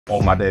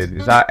Oh my days,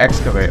 is that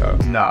excavator?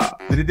 Nah.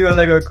 Did he do a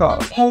Lego car?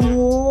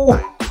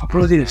 Oh,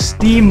 bro, did a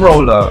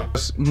steamroller.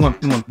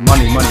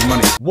 Money.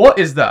 What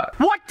is that?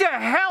 What the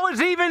hell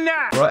is even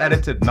that? Bro,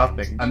 edited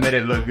nothing. I made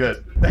it look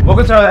good.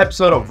 Welcome to another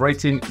episode of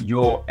Rating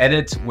Your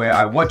Edit, where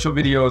I watch your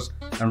videos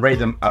and rate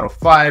them out of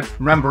 5.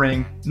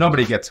 Remembering,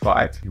 nobody gets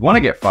 5. If you want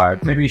to get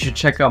 5, maybe you should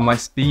check out my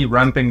speed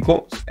ramping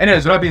course.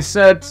 Anyways, with that being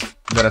said,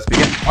 let us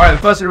begin. Alright,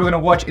 the first video we're going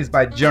to watch is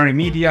by S1E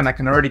Media, and I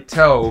can already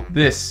tell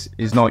this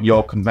is not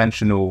your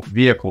conventional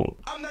vehicle.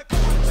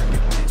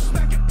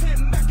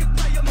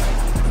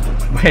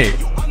 Wait,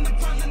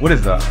 what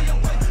is that?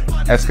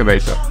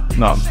 Excavator.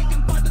 No.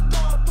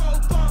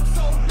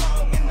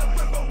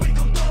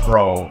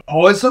 Bro.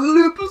 Oh, it's a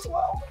loop as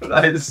well.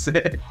 That is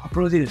sick.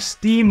 Bro, did a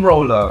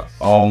steamroller.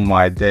 Oh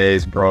my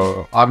days,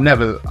 bro. I'm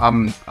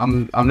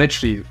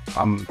literally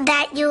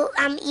that you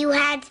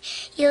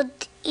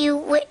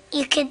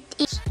could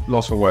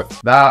lost for words.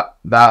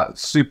 That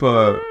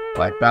super,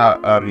 like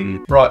that,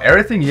 bro,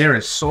 everything here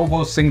is so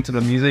well synced to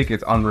the music.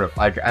 It's unreal,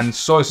 like, and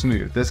so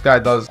smooth. This guy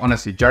does,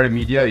 honestly, S1E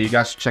Media, you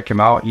guys should check him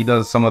out. He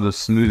does some of the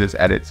smoothest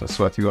edits, I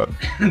swear to God.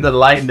 The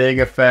lightning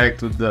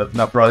effect with the,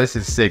 no, bro, this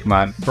is sick,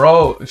 man.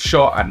 Bro,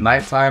 shot at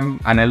nighttime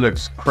and it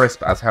looks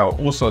crisp as hell.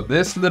 Also,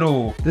 this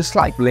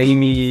like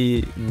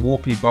lamey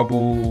warpy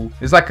bubble,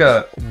 it's like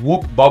a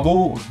warp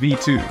bubble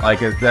V2. Like,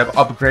 they've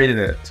upgraded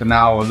it to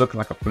now look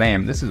like a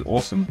flame. This is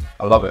awesome.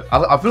 I love it.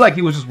 I feel like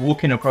he was just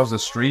walking across the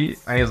street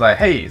and he was like,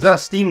 hey, is that a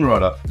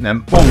steamroller? And then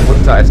boom,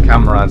 whipped out his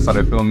camera and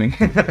started filming.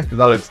 That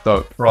looks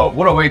dope. Bro,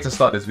 what a way to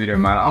start this video,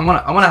 man. I'm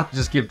gonna have to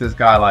just give this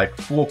guy like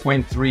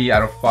 4.3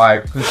 out of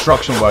 5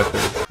 construction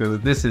workers, because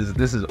this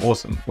is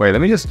awesome. Wait, let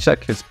me just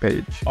check his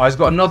page. Oh, he's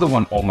got another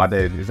one. Oh my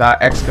days, is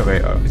that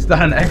excavator? Is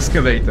that an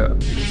excavator?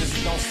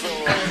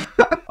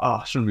 Oh,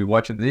 I shouldn't be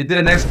watching. He did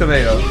an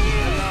excavator.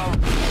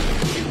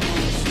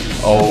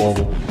 Oh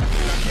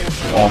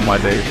my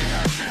days.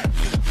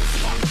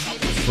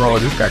 Bro,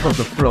 this guy got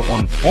the flip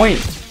on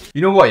point.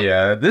 You know what,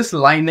 yeah, this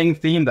lightning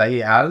theme that he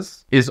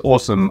has is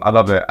awesome. I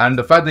love it. And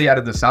the fact that he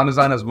added the sound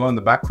design as well in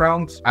the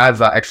background adds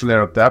that extra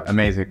layer of depth.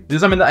 Amazing. This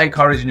is something that I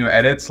encourage in your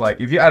edits.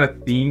 Like, if you add a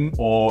theme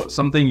or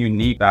something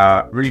unique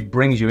that really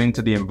brings you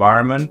into the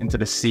environment, into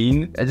the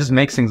scene, it just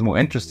makes things more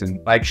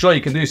interesting. Like, sure,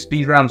 you can do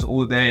speed ramps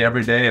all day,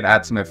 every day, and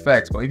add some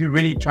effects, but if you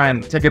really try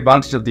and take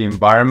advantage of the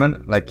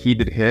environment, like he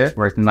did here,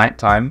 where it's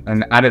nighttime,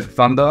 and added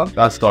thunder,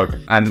 that's dope.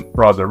 And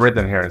bro, the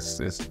rhythm here is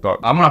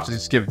dope. I'm gonna have to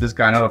just give this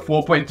guy another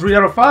 4.3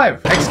 out of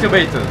 5. Excavator.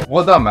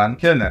 Well done, man.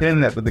 Killing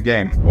it with the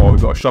game. Oh, we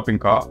got a shopping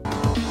cart.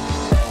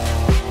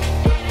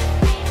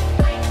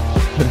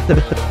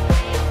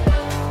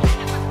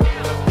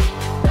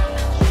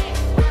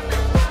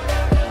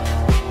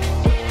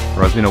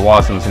 Bro, it's been a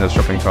while since I've seen a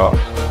shopping cart.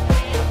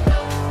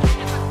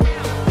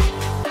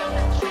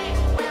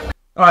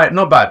 Alright,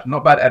 not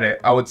bad edit.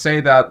 I would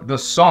say that the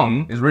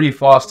song is really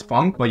fast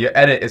funk, but your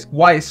edit is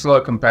quite slow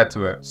compared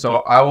to it. So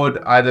I would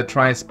either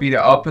try and speed it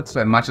up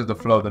so it matches the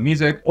flow of the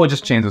music, or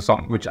just change the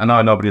song, which I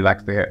know nobody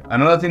likes to hear.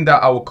 Another thing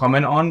that I will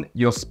comment on,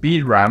 your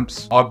speed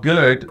ramps are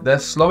good. They're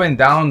slowing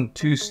down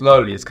too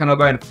slowly. It's kind of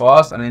going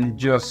fast and then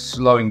just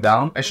slowing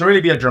down. It should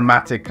really be a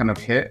dramatic kind of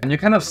hit, and you're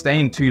kind of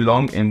staying too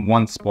long in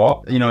one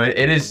spot. You know,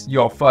 it is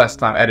your first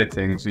time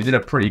editing, so you did a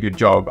pretty good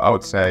job, I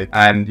would say.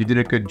 And you did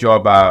a good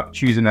job at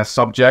choosing a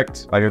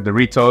subject, like the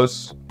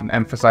Doritos, and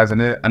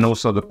emphasizing it, and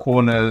also the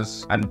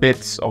corners and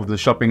bits of the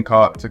shopping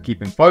cart to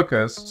keep in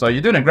focus. So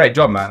you're doing a great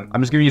job, man.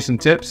 I'm just giving you some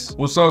tips.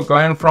 Also,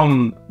 going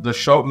from the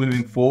shot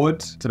moving forward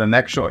to the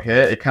next shot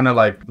here, it kind of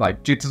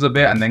like jitters a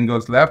bit and then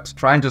goes left.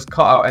 Try and just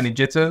cut out any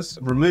jitters.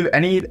 Remove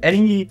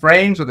any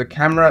frames where the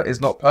camera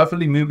is not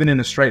perfectly moving in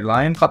a straight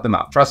line. Cut them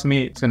out. Trust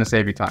me, it's gonna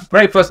save you time.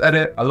 Great first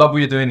edit. I love what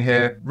you're doing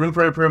here. Room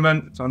for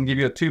improvement. So I'm gonna give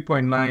you a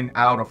 2.9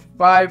 out of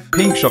 5.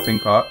 Pink shopping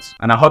carts,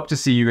 and I hope to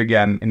see you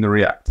again in the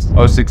react.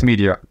 S1E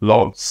Media.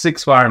 Lol.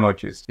 6 fire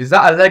emojis. Is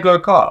that a Lego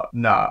car?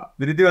 Nah.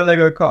 Did he do a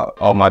Lego car?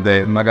 Oh my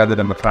day. My guy did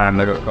a McLaren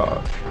Lego car.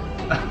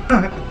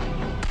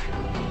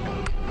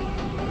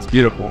 It's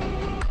beautiful.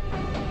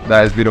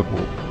 That is beautiful.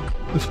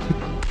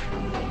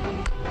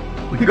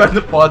 We got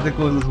the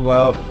particles as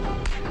well.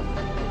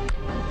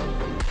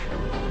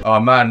 Oh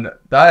man,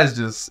 that is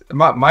just,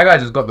 my guy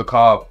just got the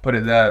car, put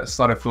it there,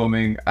 started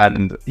filming,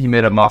 and he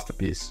made a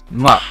masterpiece.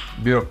 Mwah,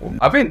 beautiful.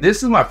 I think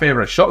this is my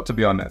favorite shot, to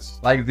be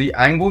honest. Like, the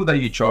angle that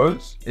you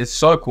chose is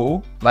so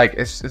cool. Like,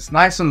 it's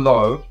nice and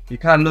low. You're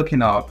kind of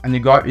looking up, and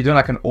you're doing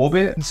like an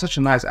orbit. It's such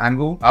a nice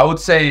angle. I would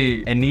say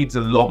it needs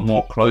a lot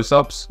more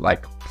close-ups,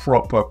 like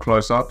proper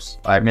close-ups.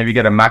 Like, maybe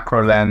get a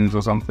macro lens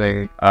or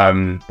something.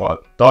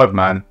 But dope,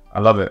 man. I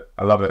love it.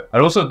 I love it.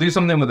 I'd also do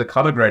something with the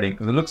color grading,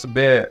 because it looks a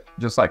bit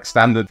just like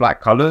standard flat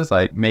colors,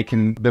 like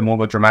making a bit more of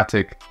a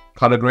dramatic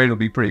color grade will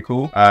be pretty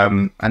cool.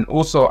 And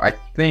also, I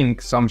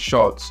think some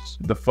shots,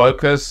 the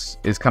focus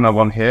is kind of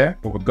on here,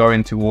 but we're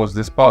going towards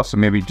this part. So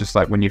maybe just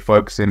like when you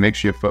focus in, make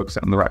sure you're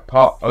focusing on the right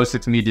part.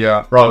 S1E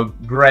Media, bro,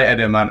 great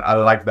edit, man. I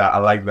like that. I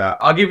like that.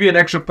 I'll give you an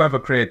extra point for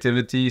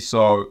creativity.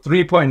 So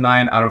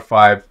 3.9 out of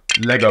 5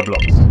 Lego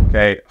blocks.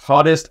 Okay,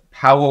 hardest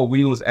Power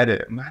Wheels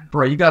edit. Man,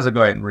 bro, you guys are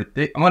going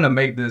ridiculous. I'm gonna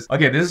make this.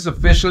 Okay, this is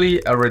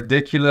officially a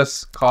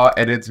ridiculous car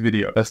edits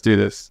video. Let's do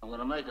this. I'm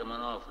gonna make him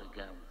an offer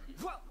again with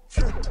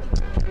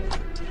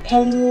you.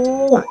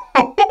 Oh.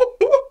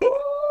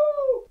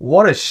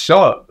 What a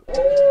shot.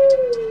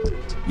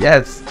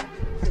 Yes.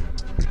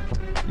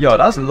 Yo,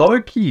 that's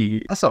low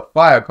key. That's a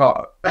fire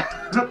car.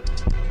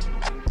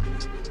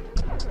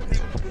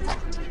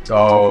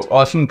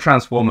 Oh, some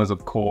Transformers,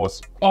 of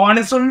course. Oh, and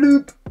it's a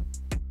loop.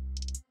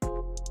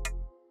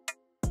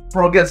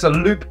 Bro gets a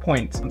loop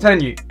point. I'm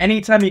telling you,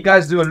 anytime you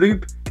guys do a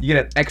loop, you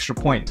get an extra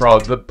point.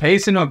 Bro, the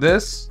pacing of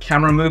this,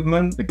 camera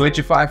movement, the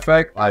glitchify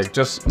effect, like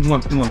just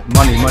money.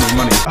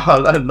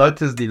 I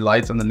noticed the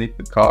lights underneath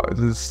the car. This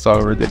is so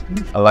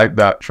ridiculous. I like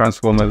that.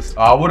 Transformers.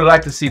 I would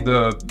like to see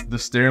the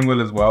steering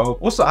wheel as well.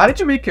 Also, how did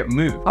you make it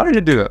move? How did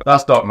you do that?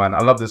 That's dope, man.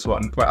 I love this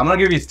one. But I'm gonna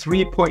give you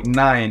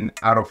 3.9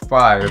 out of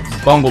 5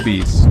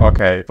 bumblebees.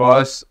 Okay,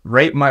 first,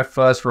 rate my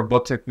first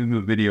robotic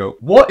movement video.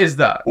 What is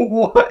that?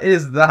 What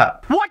is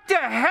that? What the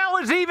hell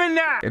is even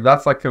that? If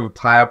that's like a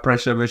tire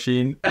pressure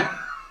machine.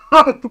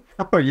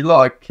 Oh, you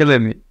lot are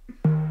killing me.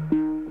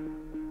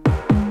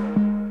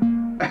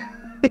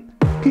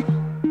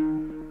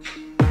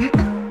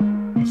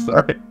 I'm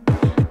sorry.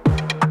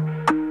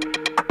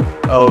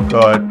 Oh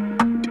god.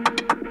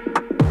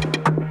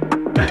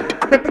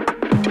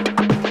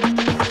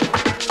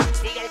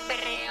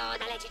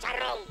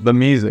 The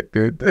music,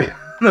 dude.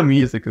 The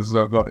music is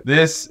so good.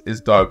 This is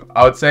dope.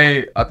 I would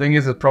say, I think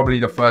this is probably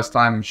the first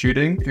time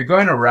shooting. If you're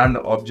going around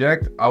the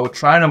object, I would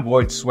try and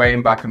avoid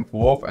swaying back and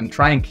forth and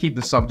try and keep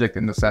the subject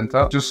in the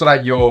center, just so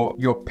that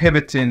your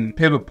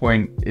pivot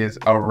point is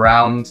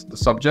around the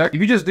subject.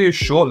 If you just do a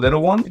short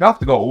little one, you don't have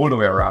to go all the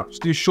way around.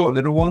 Just do short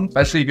little one,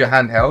 especially if you're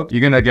handheld, you're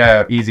gonna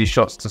get easy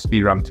shots to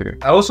speed ram to.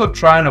 I also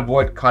try and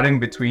avoid cutting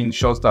between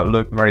shots that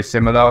look very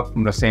similar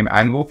from the same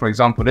angle. For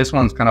example, this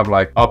one's kind of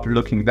like up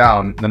looking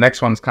down. The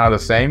next one's kind of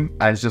the same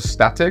and it's just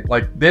static.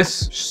 Like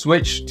this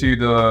switch to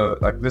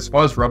the, this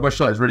first rubber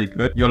shot is really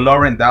good. You're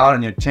lowering down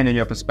and you're changing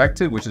your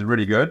perspective, which is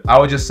really good. I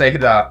would just say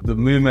that the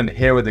movement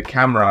here with the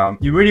camera,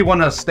 you really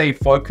want to stay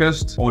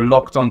focused or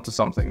locked onto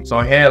something. So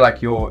here,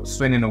 like you're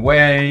swinging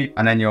away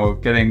and then you're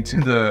getting to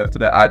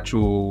the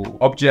actual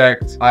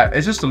object.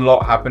 It's just a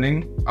lot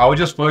happening. I would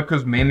just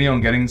focus mainly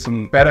on getting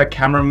some better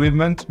camera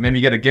movement.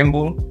 Maybe get a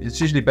gimbal. It's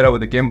usually better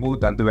with a gimbal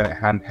than doing it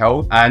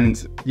handheld.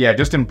 And yeah,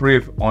 just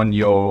improve on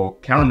your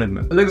camera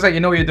movement. It looks like you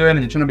know what you're doing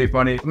and you're trying to be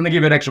funny. I'm gonna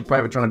give you an extra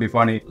point for trying to be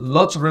funny.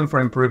 Lots of room for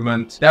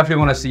improvement.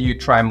 Definitely want to see you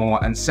try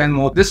more and send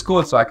more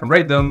Discord so I can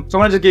rate them. So I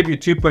want to just give you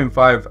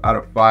 2.5 out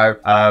of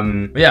 5.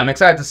 But yeah, I'm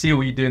excited to see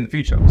what you do in the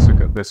future. Let's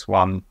look at this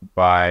one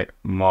by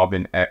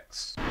Marvin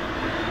X.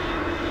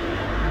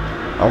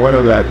 Oh, what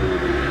is that?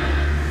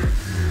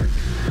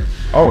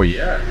 Oh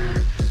yeah.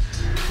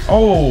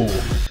 Oh,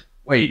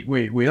 wait.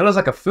 That looks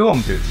like a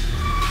film, dude.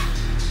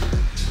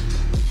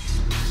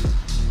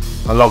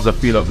 I love the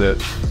feel of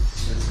this.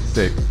 It's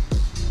sick.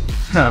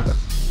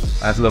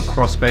 That's a little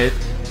crossfade.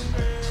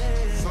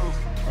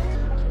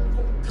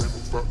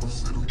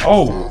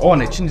 Oh,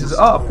 and it changes it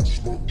up.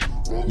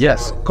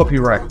 Yes,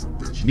 copyright,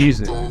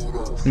 music.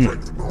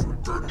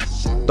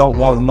 Don't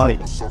want money.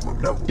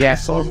 Yeah,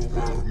 so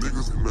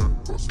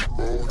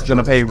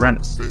gonna pay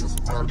rent.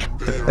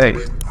 Hey,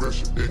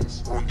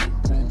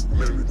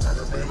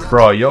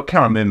 bro, your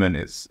camera movement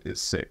is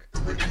sick.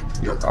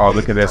 Oh,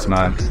 look at this,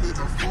 man.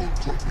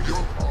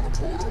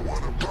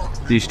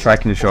 These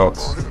tracking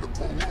shots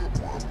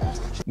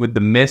with the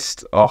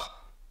mist. Oh,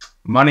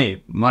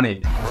 money.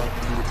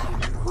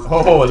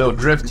 Oh, a little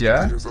drift,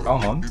 yeah?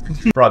 Come on.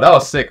 Bro, that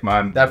was sick,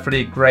 man.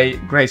 Definitely great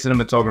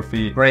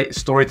cinematography. Great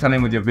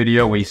storytelling with your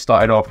video where you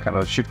started off kind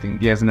of shifting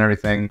gears and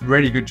everything.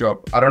 Really good job.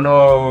 I don't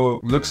know,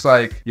 looks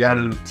like you had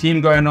a team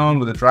going on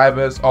with the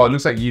drivers. Oh, it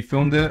looks like you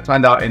filmed it.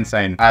 Turned out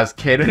insane. As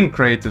Caden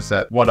Creative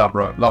said, what up,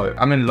 bro? Love it.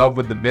 I'm in love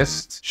with the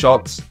mist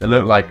shots. They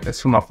look like it's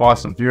from a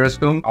Fast and Furious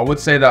film. I would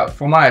say that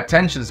for my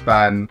attention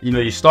span, you know,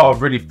 you start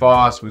off really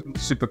fast with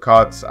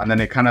supercuts and then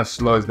it kind of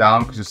slows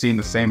down because you're seeing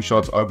the same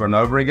shots over and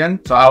over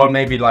again. So I would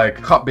maybe like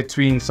cut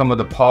between some of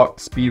the parked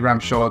speed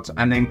ramp shots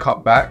and then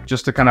cut back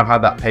just to kind of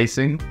have that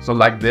pacing. So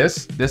like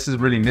this is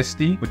really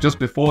misty, but just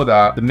before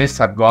that the mist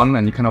had gone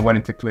and you kind of went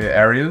into clear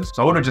areas.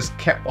 So I would have just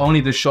kept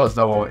only the shots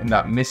that were in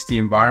that misty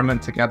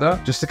environment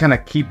together just to kind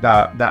of keep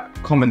that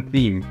common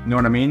theme, you know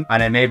what I mean?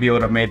 And then maybe it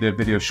would have made the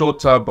video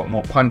shorter but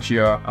more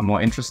punchier and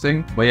more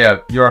interesting. But yeah,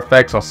 your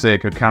effects are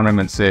sick, your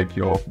cameraman's sick,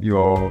 your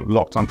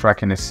locked on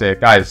tracking is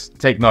sick. Guys,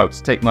 take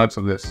notes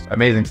of this.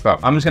 Amazing stuff.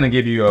 I'm just gonna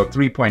give you a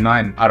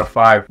 3.9 out of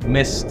 5.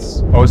 Mist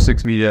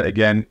 06 Media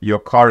again. Your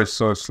car is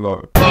so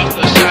slow.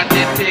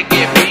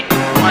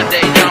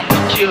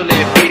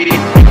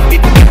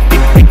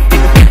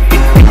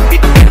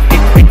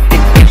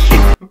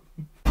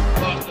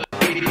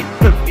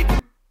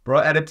 Bro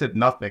edited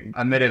nothing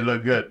and made it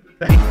look good.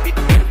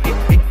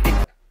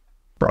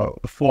 bro,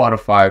 4 out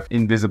of 5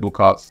 invisible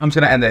cars. I'm just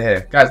gonna end it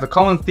here. Guys, the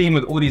common theme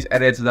with all these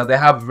edits is that they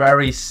have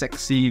very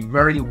sexy,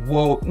 very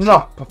well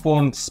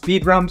performed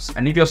speed ramps.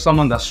 And if you're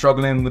someone that's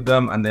struggling with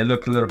them and they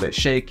look a little bit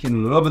shaky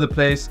and all over the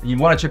place, you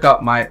want to check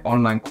out my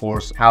online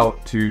course, How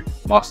to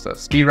Master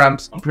Speed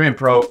Ramps on Premiere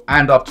Pro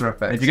and After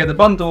Effects. If you get the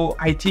bundle,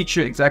 I teach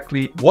you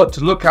exactly what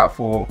to look out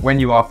for when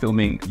you are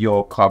filming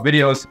your car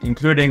videos,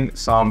 including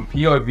some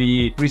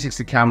POV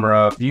 360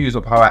 camera views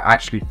of how I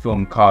actually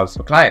film cars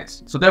for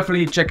clients. So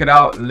definitely check it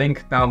out,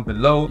 link down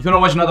below. If you want to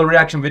watch another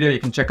reaction video, you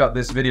can check out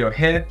this video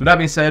here. With that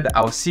being said,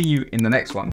 I will see you in the next one.